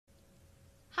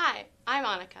I'm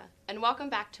Annika, and welcome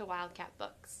back to Wildcat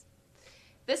Books.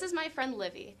 This is my friend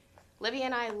Livy. Livy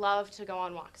and I love to go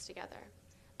on walks together.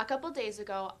 A couple days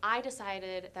ago, I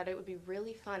decided that it would be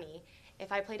really funny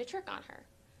if I played a trick on her.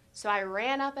 So I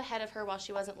ran up ahead of her while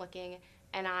she wasn't looking,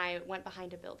 and I went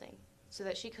behind a building so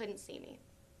that she couldn't see me.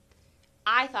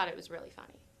 I thought it was really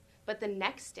funny. But the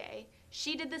next day,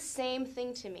 she did the same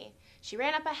thing to me. She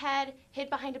ran up ahead, hid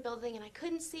behind a building, and I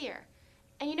couldn't see her.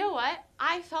 And you know what?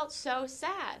 I felt so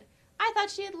sad. I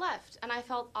thought she had left, and I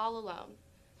felt all alone.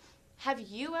 Have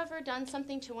you ever done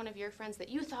something to one of your friends that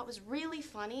you thought was really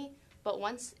funny, but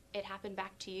once it happened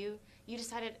back to you, you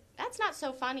decided, that's not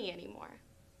so funny anymore?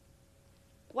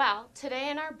 Well, today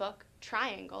in our book,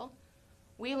 Triangle,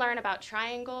 we learn about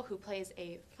Triangle, who plays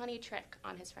a funny trick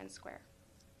on his friend Square.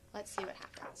 Let's see what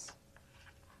happens.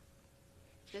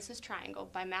 This is Triangle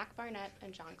by Mac Barnett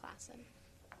and John Klassen.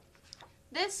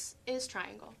 This is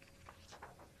Triangle.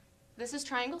 This is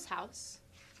Triangle's house.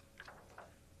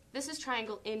 This is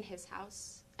Triangle in his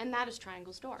house, and that is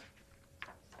Triangle's door.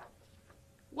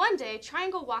 One day,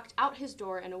 Triangle walked out his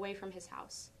door and away from his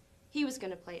house. He was going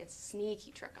to play a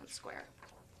sneaky trick on Square.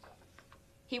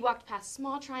 He walked past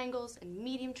small triangles and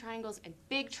medium triangles and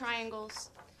big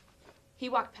triangles. He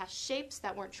walked past shapes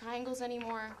that weren't triangles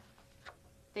anymore.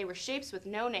 They were shapes with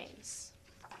no names.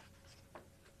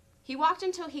 He walked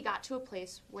until he got to a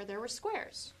place where there were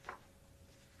squares.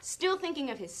 Still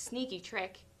thinking of his sneaky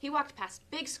trick, he walked past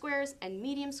big squares and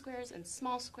medium squares and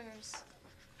small squares,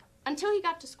 until he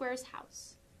got to Square's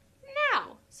house.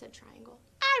 "Now," said Triangle,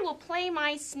 "I will play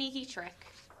my sneaky trick."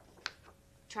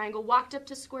 Triangle walked up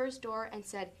to Square's door and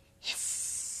said,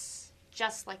 "Hiss,"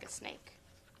 just like a snake.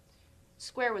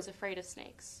 Square was afraid of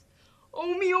snakes.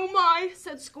 "Oh me, oh my,"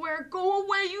 said Square. "Go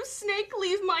away, you snake,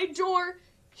 leave my door."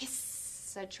 "Hiss,"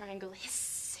 said Triangle,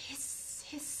 "hiss, hiss,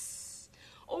 hiss."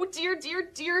 "Oh dear, dear,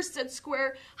 dear," said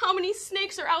Square. "How many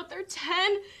snakes are out there?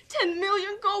 10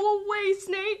 million. Go away,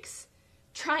 snakes."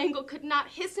 Triangle could not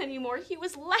hiss anymore. He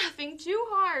was laughing too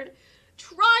hard.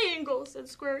 "Triangle," said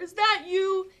Square, "is that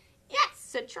you?" "Yes,"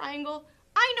 said Triangle.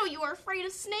 "I know you are afraid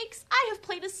of snakes. I have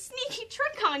played a sneaky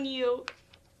trick on you."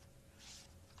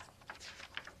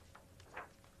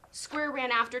 Square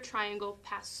ran after Triangle,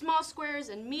 past small squares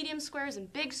and medium squares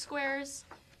and big squares.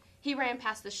 He ran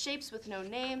past the shapes with no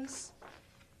names,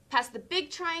 past the big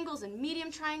triangles and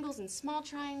medium triangles and small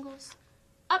triangles,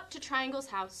 up to Triangle's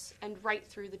house and right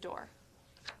through the door.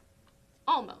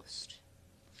 Almost.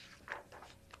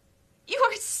 "You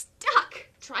are stuck!"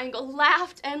 Triangle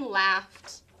laughed and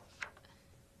laughed.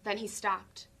 Then he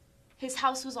stopped. His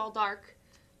house was all dark.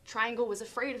 Triangle was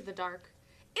afraid of the dark.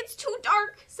 "It's too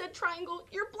dark," said Triangle.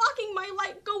 "You're blocking my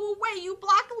light. Go away, you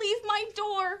block. Leave my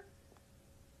door."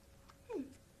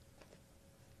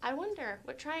 I wonder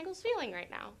what Triangle's feeling right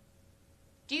now.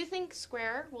 Do you think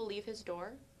Square will leave his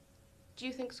door? Do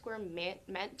you think Square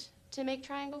meant to make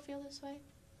Triangle feel this way?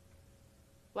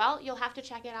 Well, you'll have to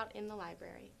check it out in the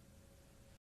library.